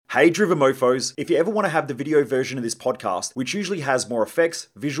Hey Driven Mofos, if you ever want to have the video version of this podcast, which usually has more effects,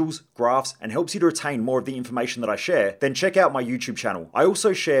 visuals, graphs, and helps you to retain more of the information that I share, then check out my YouTube channel. I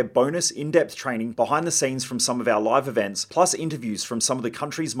also share bonus in-depth training behind the scenes from some of our live events, plus interviews from some of the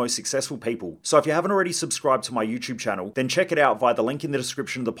country's most successful people. So if you haven't already subscribed to my YouTube channel, then check it out via the link in the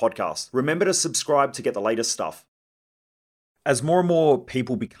description of the podcast. Remember to subscribe to get the latest stuff. As more and more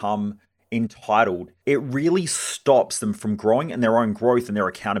people become entitled, it really stops them from growing in their own growth and their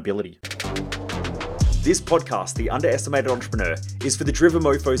accountability. This podcast, The Underestimated Entrepreneur, is for the driven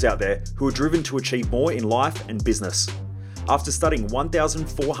mofos out there who are driven to achieve more in life and business. After studying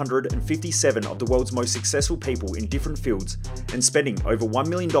 1,457 of the world's most successful people in different fields and spending over $1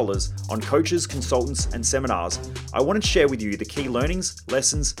 million on coaches, consultants, and seminars, I want to share with you the key learnings,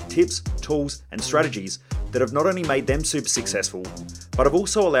 lessons, tips, tools, and strategies that have not only made them super successful, but have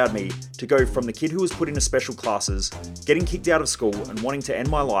also allowed me to go from the kid who was put into special classes, getting kicked out of school and wanting to end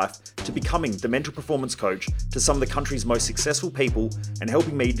my life, to becoming the mental performance coach to some of the country's most successful people and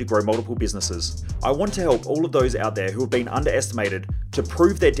helping me to grow multiple businesses. I want to help all of those out there who have been underestimated to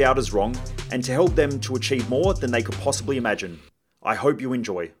prove their doubters wrong and to help them to achieve more than they could possibly imagine. I hope you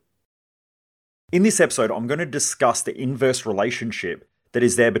enjoy. In this episode, I'm going to discuss the inverse relationship that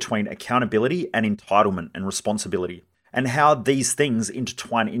is there between accountability and entitlement and responsibility, and how these things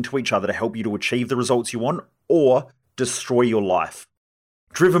intertwine into each other to help you to achieve the results you want or destroy your life.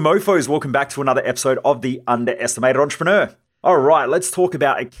 Driven Mofos, welcome back to another episode of The Underestimated Entrepreneur. All right, let's talk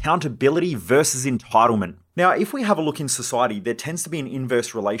about accountability versus entitlement. Now, if we have a look in society, there tends to be an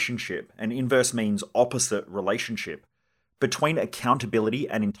inverse relationship, and inverse means opposite relationship, between accountability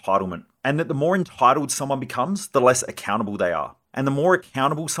and entitlement. And that the more entitled someone becomes, the less accountable they are. And the more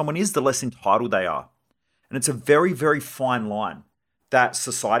accountable someone is, the less entitled they are. And it's a very, very fine line that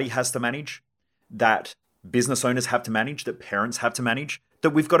society has to manage, that business owners have to manage, that parents have to manage, that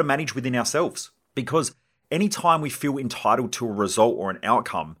we've got to manage within ourselves. Because anytime we feel entitled to a result or an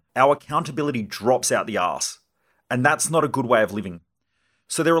outcome, our accountability drops out the arse. And that's not a good way of living.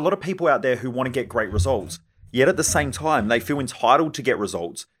 So there are a lot of people out there who want to get great results, yet at the same time, they feel entitled to get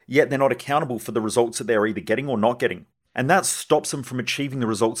results, yet they're not accountable for the results that they're either getting or not getting. And that stops them from achieving the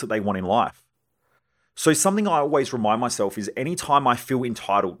results that they want in life. So something I always remind myself is anytime I feel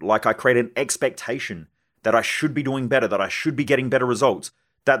entitled, like I create an expectation that I should be doing better, that I should be getting better results,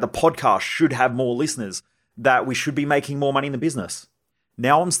 that the podcast should have more listeners, that we should be making more money in the business.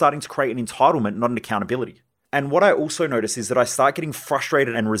 Now I'm starting to create an entitlement, not an accountability. And what I also notice is that I start getting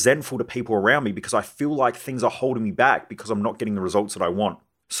frustrated and resentful to people around me because I feel like things are holding me back because I'm not getting the results that I want.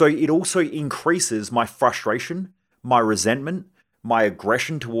 So it also increases my frustration, my resentment, my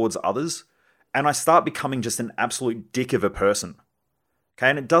aggression towards others, and I start becoming just an absolute dick of a person. Okay,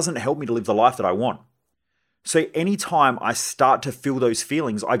 and it doesn't help me to live the life that I want. So anytime I start to feel those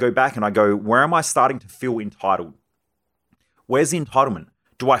feelings, I go back and I go, where am I starting to feel entitled? Where's the entitlement?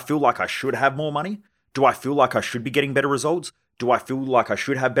 Do I feel like I should have more money? Do I feel like I should be getting better results? Do I feel like I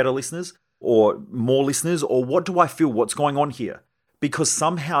should have better listeners or more listeners? Or what do I feel? What's going on here? Because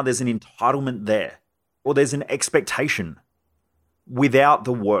somehow there's an entitlement there, or there's an expectation without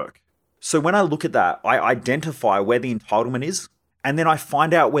the work. So when I look at that, I identify where the entitlement is, and then I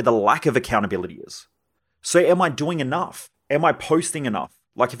find out where the lack of accountability is. So am I doing enough? Am I posting enough?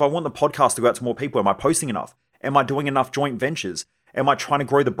 Like if I want the podcast to go out to more people, am I posting enough? Am I doing enough joint ventures? Am I trying to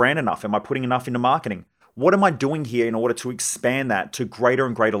grow the brand enough? Am I putting enough into marketing? What am I doing here in order to expand that to greater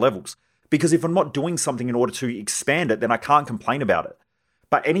and greater levels? Because if I'm not doing something in order to expand it, then I can't complain about it.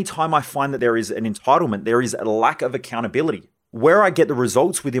 But anytime I find that there is an entitlement, there is a lack of accountability. Where I get the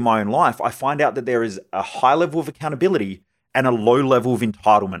results within my own life, I find out that there is a high level of accountability and a low level of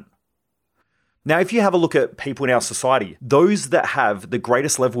entitlement. Now, if you have a look at people in our society, those that have the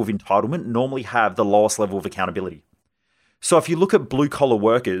greatest level of entitlement normally have the lowest level of accountability. So if you look at blue collar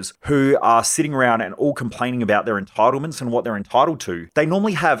workers who are sitting around and all complaining about their entitlements and what they're entitled to, they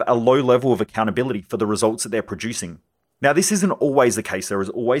normally have a low level of accountability for the results that they're producing. Now, this isn't always the case. There is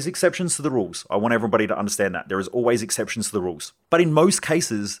always exceptions to the rules. I want everybody to understand that. There is always exceptions to the rules. But in most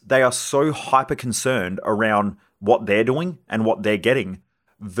cases, they are so hyper concerned around what they're doing and what they're getting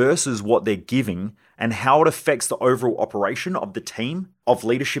versus what they're giving and how it affects the overall operation of the team, of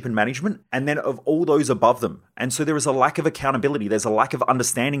leadership and management, and then of all those above them. And so there is a lack of accountability. There's a lack of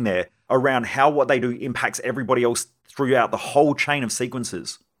understanding there around how what they do impacts everybody else throughout the whole chain of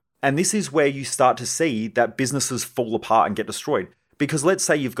sequences. And this is where you start to see that businesses fall apart and get destroyed. Because let's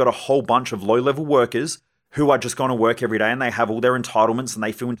say you've got a whole bunch of low-level workers who are just going to work every day and they have all their entitlements and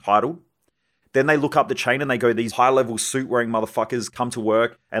they feel entitled. Then they look up the chain and they go, these high-level suit-wearing motherfuckers come to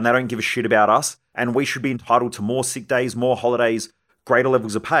work and they don't give a shit about us. And we should be entitled to more sick days, more holidays, greater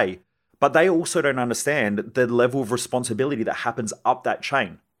levels of pay, but they also don't understand the level of responsibility that happens up that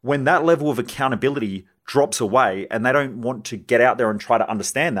chain. When that level of accountability drops away and they don't want to get out there and try to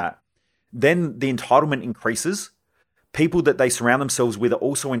understand that, then the entitlement increases. People that they surround themselves with are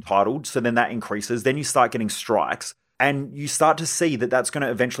also entitled, so then that increases. Then you start getting strikes, and you start to see that that's going to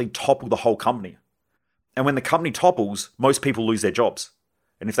eventually topple the whole company. And when the company topples, most people lose their jobs.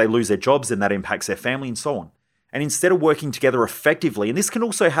 And if they lose their jobs, then that impacts their family and so on. And instead of working together effectively, and this can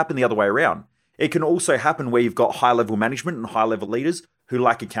also happen the other way around, it can also happen where you've got high-level management and high-level leaders who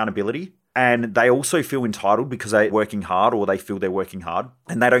lack accountability, and they also feel entitled because they're working hard, or they feel they're working hard,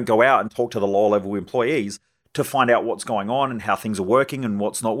 and they don't go out and talk to the lower-level employees to find out what's going on and how things are working and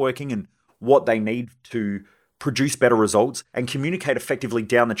what's not working and what they need to produce better results and communicate effectively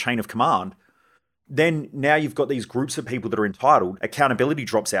down the chain of command. Then now you've got these groups of people that are entitled, accountability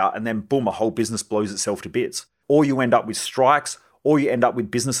drops out, and then boom, a whole business blows itself to bits. Or you end up with strikes, or you end up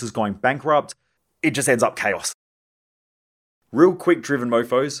with businesses going bankrupt. It just ends up chaos. Real quick, driven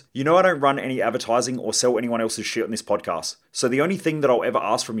mofos, you know I don't run any advertising or sell anyone else's shit on this podcast. So the only thing that I'll ever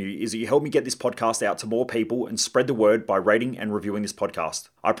ask from you is that you help me get this podcast out to more people and spread the word by rating and reviewing this podcast.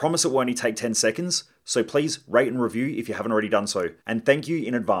 I promise it will only take 10 seconds, so please rate and review if you haven't already done so. And thank you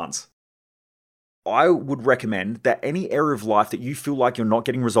in advance. I would recommend that any area of life that you feel like you're not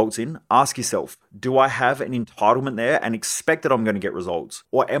getting results in, ask yourself, do I have an entitlement there and expect that I'm going to get results?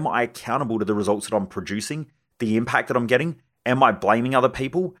 Or am I accountable to the results that I'm producing, the impact that I'm getting? Am I blaming other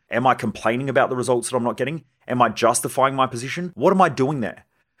people? Am I complaining about the results that I'm not getting? Am I justifying my position? What am I doing there?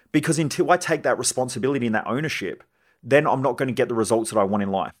 Because until I take that responsibility and that ownership, then I'm not going to get the results that I want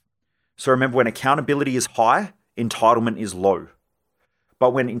in life. So remember, when accountability is high, entitlement is low.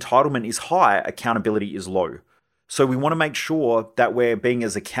 But when entitlement is high, accountability is low. So we want to make sure that we're being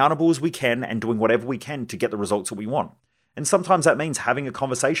as accountable as we can and doing whatever we can to get the results that we want. And sometimes that means having a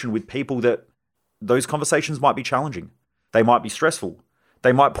conversation with people that those conversations might be challenging. They might be stressful.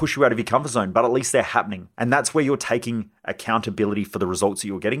 They might push you out of your comfort zone, but at least they're happening. And that's where you're taking accountability for the results that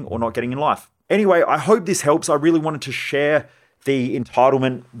you're getting or not getting in life. Anyway, I hope this helps. I really wanted to share the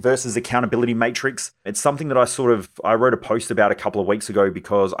entitlement versus accountability matrix. It's something that I wrote a post about a couple of weeks ago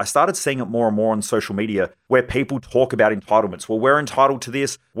because I started seeing it more and more on social media where people talk about entitlements. Well, we're entitled to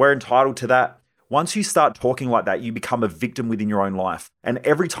this, we're entitled to that. Once you start talking like that, you become a victim within your own life. And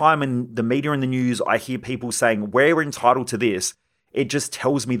every time in the media and the news, I hear people saying, we're entitled to this, it just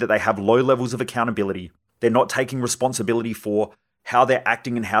tells me that they have low levels of accountability. They're not taking responsibility for how they're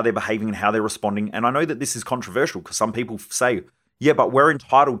acting and how they're behaving and how they're responding. And I know that this is controversial because some people say, yeah, but we're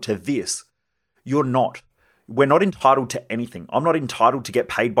entitled to this. You're not. We're not entitled to anything. I'm not entitled to get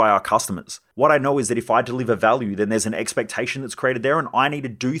paid by our customers. What I know is that if I deliver value, then there's an expectation that's created there, and I need to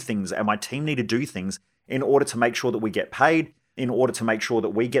do things and my team need to do things in order to make sure that we get paid, in order to make sure that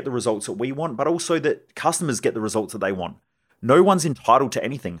we get the results that we want, but also that customers get the results that they want. No one's entitled to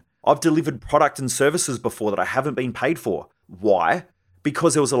anything. I've delivered product and services before that I haven't been paid for. Why?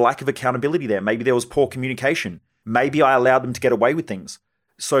 Because there was a lack of accountability there. Maybe there was poor communication. Maybe I allowed them to get away with things.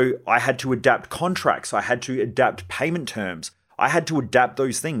 So I had to adapt contracts. I had to adapt payment terms. I had to adapt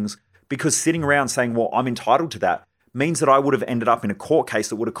those things because sitting around saying, well, I'm entitled to that means that I would have ended up in a court case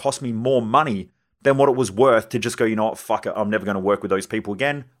that would have cost me more money than what it was worth to just go, you know what, fuck it, I'm never going to work with those people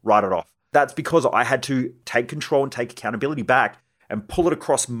again, write it off. That's because I had to take control and take accountability back and pull it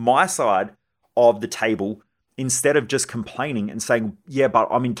across my side of the table instead of just complaining and saying, yeah, but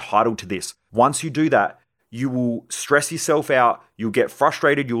I'm entitled to this. Once you do that, you will stress yourself out, you'll get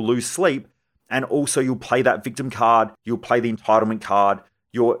frustrated, you'll lose sleep, and also you'll play that victim card, you'll play the entitlement card,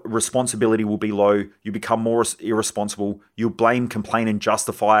 your responsibility will be low, you become more irresponsible, you'll blame, complain, and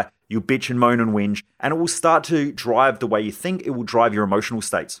justify, you'll bitch and moan and whinge, and it will start to drive the way you think, it will drive your emotional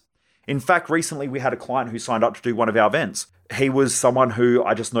states. In fact, recently we had a client who signed up to do one of our events. He was someone who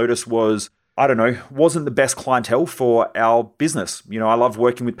I just noticed wasn't the best clientele for our business. You know, I love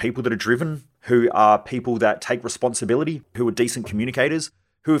working with people that are driven, who are people that take responsibility, who are decent communicators,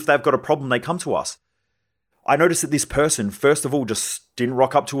 who if they've got a problem, they come to us. I noticed that this person, first of all, just didn't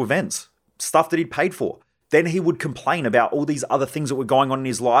rock up to events, stuff that he'd paid for. Then he would complain about all these other things that were going on in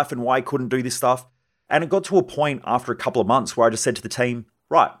his life and why he couldn't do this stuff. And it got to a point after a couple of months where I just said to the team,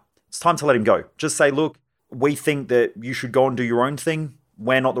 right, it's time to let him go. Just say, look, we think that you should go and do your own thing.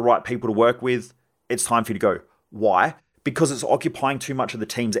 We're not the right people to work with. It's time for you to go. Why? Because it's occupying too much of the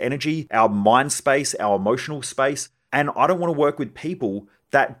team's energy, our mind space, our emotional space. And I don't want to work with people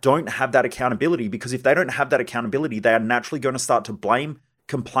that don't have that accountability, because if they don't have that accountability, they are naturally going to start to blame,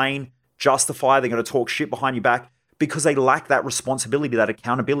 complain, justify. They're going to talk shit behind your back because they lack that responsibility, that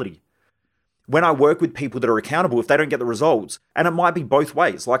accountability. when I work with people that are accountable, if they don't get the results, and it might be both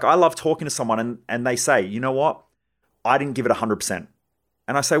ways. Like I love talking to someone and they say, you know what? I didn't give it 100%.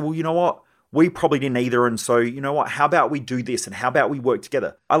 And I say, well, you know what? We probably didn't either. And so, you know what? How about we do this and how about we work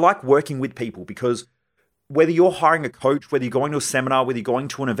together? I like working with people because whether you're hiring a coach, whether you're going to a seminar, whether you're going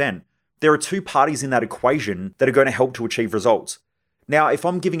to an event, there are two parties in that equation that are going to help to achieve results. Now, if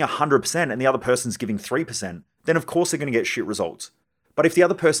I'm giving 100% and the other person's giving 3%, then of course they're going to get shit results. But if the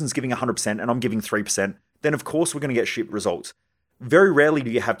other person's giving 100% and I'm giving 3%, then of course we're going to get shit results. Very rarely do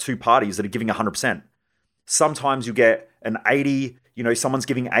you have two parties that are giving 100%. Sometimes you get an 80, someone's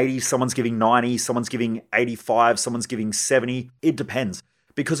giving 80, someone's giving 90, someone's giving 85, someone's giving 70. It depends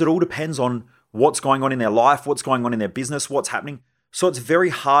because it all depends on what's going on in their life, what's going on in their business, what's happening. So it's very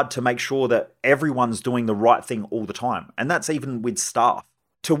hard to make sure that everyone's doing the right thing all the time. And that's even with staff.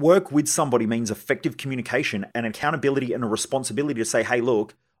 To work with somebody means effective communication and accountability and a responsibility to say, hey,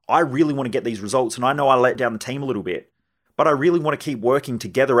 look, I really want to get these results. And I know I let down the team a little bit, but I really want to keep working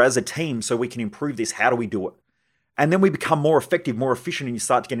together as a team so we can improve this. How do we do it? And then we become more effective, more efficient, and you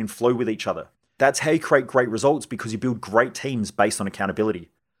start to get in flow with each other. That's how you create great results because you build great teams based on accountability.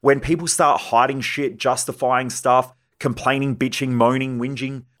 When people start hiding shit, justifying stuff, complaining, bitching, moaning,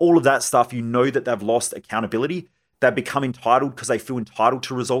 whinging, all of that stuff, you know that they've lost accountability. They become entitled because they feel entitled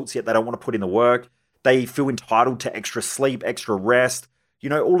to results, yet they don't want to put in the work. They feel entitled to extra sleep, extra rest.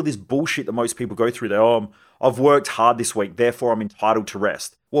 All of this bullshit that most people go through. I've worked hard this week, therefore I'm entitled to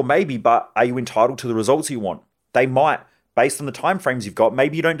rest. Well, maybe, but are you entitled to the results you want? They might, based on the timeframes you've got,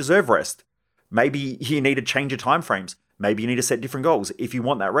 maybe you don't deserve rest. Maybe you need to change your timeframes. Maybe you need to set different goals if you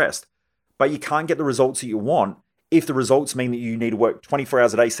want that rest. But you can't get the results that you want if the results mean that you need to work 24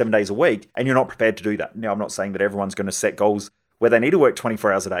 hours a day, 7 days a week, and you're not prepared to do that. Now, I'm not saying that everyone's going to set goals where they need to work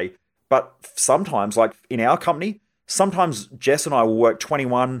 24 hours a day, but sometimes, like in our company, sometimes Jess and I will work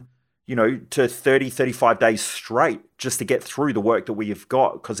 21, to 30, 35 days straight just to get through the work that we've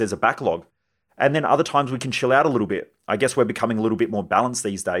got because there's a backlog. And then other times we can chill out a little bit. I guess we're becoming a little bit more balanced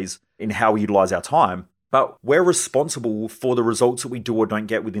these days in how we utilize our time, but we're responsible for the results that we do or don't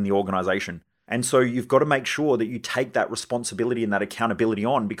get within the organization. And so you've got to make sure that you take that responsibility and that accountability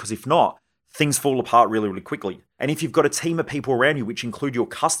on, because if not, things fall apart really, really quickly. And if you've got a team of people around you, which include your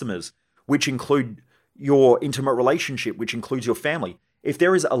customers, which include your intimate relationship, which includes your family, if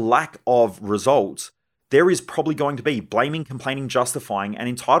there is a lack of results, there is probably going to be blaming, complaining, justifying,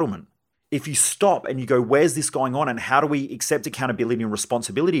 and entitlement. If you stop and you go, where's this going on and how do we accept accountability and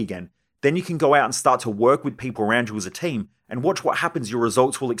responsibility again? Then you can go out and start to work with people around you as a team and watch what happens. Your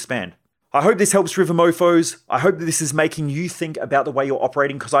results will expand. I hope this helps, Driven Mofos. I hope that this is making you think about the way you're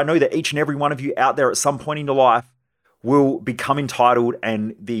operating, because I know that each and every one of you out there at some point in your life will become entitled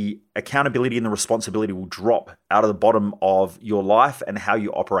and the accountability and the responsibility will drop out of the bottom of your life and how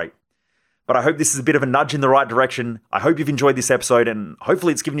you operate. But I hope this is a bit of a nudge in the right direction. I hope you've enjoyed this episode and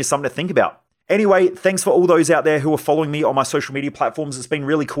hopefully it's given you something to think about. Anyway, thanks for all those out there who are following me on my social media platforms. It's been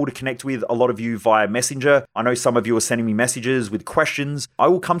really cool to connect with a lot of you via Messenger. I know some of you are sending me messages with questions. I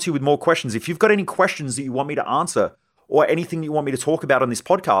will come to you with more questions. If you've got any questions that you want me to answer or anything you want me to talk about on this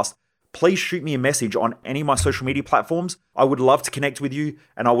podcast, please shoot me a message on any of my social media platforms. I would love to connect with you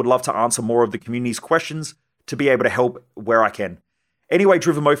and I would love to answer more of the community's questions to be able to help where I can. Anyway,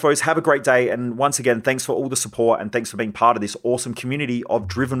 Driven Mofos, have a great day. And once again, thanks for all the support and thanks for being part of this awesome community of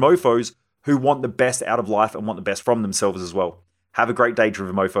Driven Mofos who want the best out of life and want the best from themselves as well. Have a great day,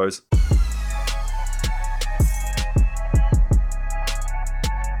 Driven Mofos.